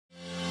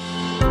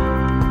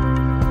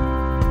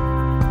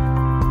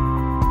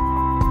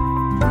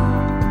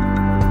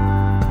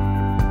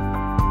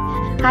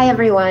Hi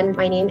everyone,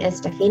 my name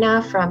is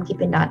Stefina from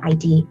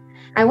Kipin.id.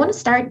 I want to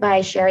start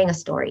by sharing a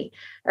story.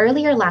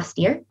 Earlier last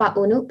year, Pak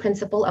Unu,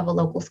 principal of a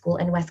local school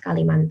in West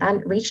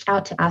Kalimantan, reached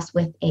out to us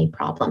with a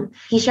problem.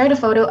 He shared a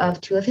photo of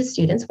two of his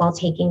students while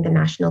taking the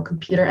national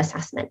computer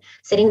assessment,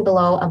 sitting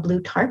below a blue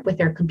tarp with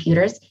their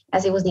computers,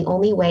 as it was the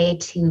only way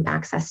to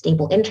access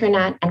stable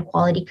internet and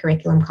quality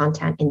curriculum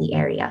content in the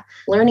area.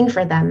 Learning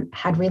for them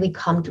had really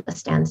come to a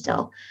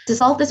standstill. To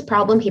solve this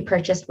problem, he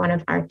purchased one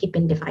of our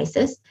Kipin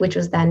devices, which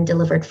was then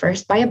delivered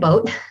first by a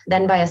boat,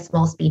 then by a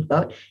small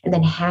speedboat, and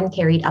then hand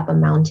carried up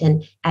a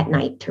mountain at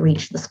night to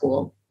reach the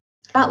school.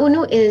 Pak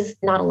Unu is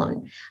not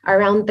alone.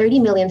 Around 30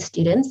 million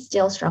students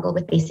still struggle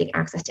with basic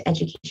access to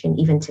education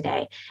even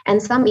today,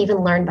 and some even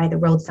learn by the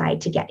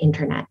roadside to get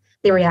internet.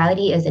 The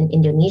reality is in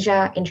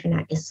Indonesia,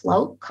 internet is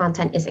slow,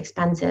 content is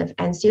expensive,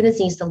 and students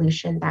need a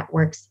solution that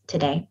works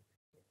today.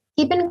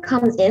 Kipin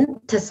comes in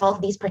to solve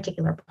these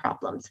particular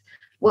problems.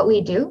 What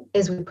we do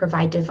is we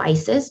provide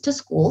devices to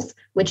schools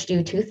which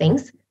do two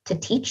things: to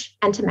teach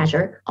and to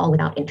measure, all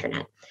without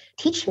internet.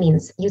 Teach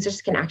means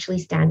users can actually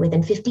stand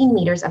within 15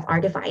 meters of our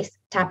device,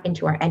 tap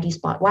into our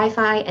EduSpot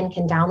Wi-Fi, and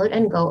can download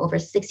and go over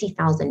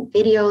 60,000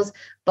 videos,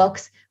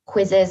 books,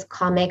 quizzes,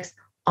 comics,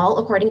 all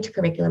according to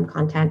curriculum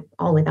content,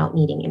 all without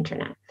needing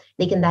internet.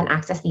 They can then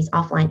access these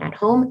offline at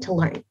home to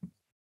learn.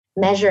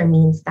 Measure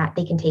means that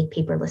they can take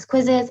paperless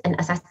quizzes and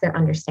assess their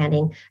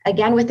understanding,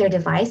 again with their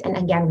device and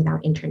again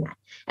without internet.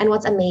 And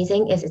what's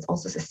amazing is it's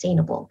also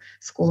sustainable.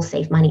 Schools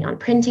save money on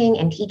printing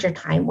and teacher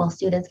time while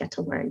students get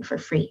to learn for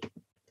free.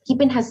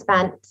 Kipin has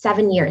spent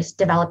 7 years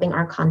developing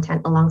our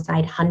content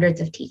alongside hundreds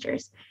of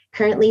teachers.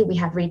 Currently, we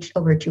have reached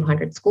over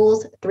 200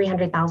 schools,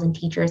 300,000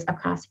 teachers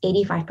across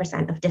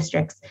 85% of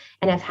districts,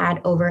 and have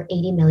had over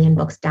 80 million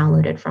books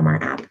downloaded from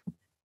our app.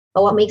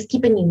 But what makes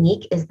Kipin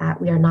unique is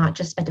that we are not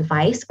just a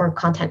device or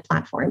content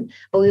platform,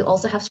 but we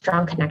also have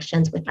strong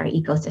connections with our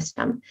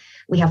ecosystem.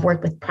 We have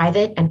worked with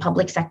private and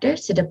public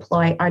sectors to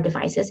deploy our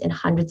devices in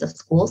hundreds of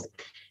schools.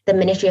 The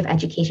Ministry of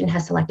Education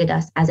has selected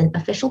us as an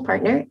official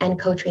partner and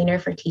co-trainer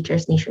for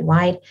teachers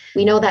nationwide.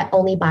 We know that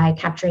only by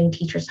capturing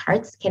teachers'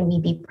 hearts can we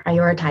be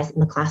prioritized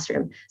in the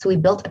classroom. So we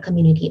built a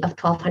community of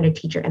 1,200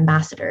 teacher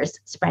ambassadors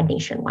spread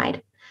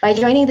nationwide. By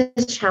joining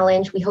this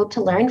challenge, we hope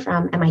to learn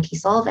from MIT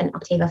Solve and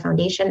Octava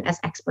Foundation as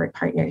expert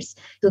partners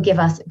who give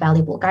us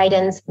valuable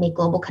guidance, make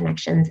global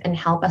connections, and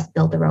help us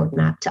build the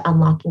roadmap to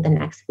unlocking the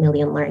next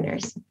million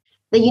learners.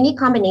 The unique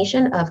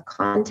combination of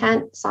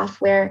content,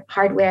 software,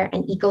 hardware,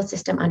 and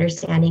ecosystem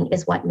understanding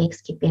is what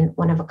makes Kipin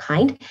one of a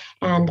kind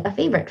and a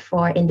favorite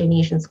for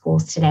Indonesian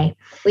schools today.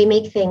 We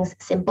make things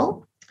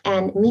simple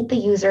and meet the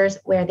users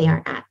where they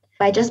are at.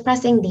 By just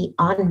pressing the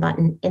on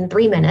button in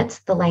 3 minutes,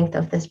 the length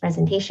of this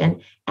presentation,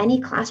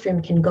 any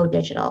classroom can go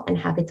digital and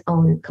have its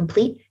own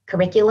complete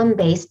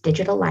curriculum-based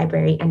digital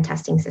library and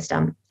testing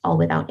system, all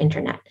without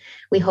internet.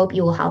 We hope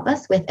you will help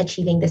us with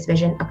achieving this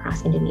vision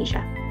across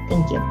Indonesia.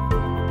 Thank you.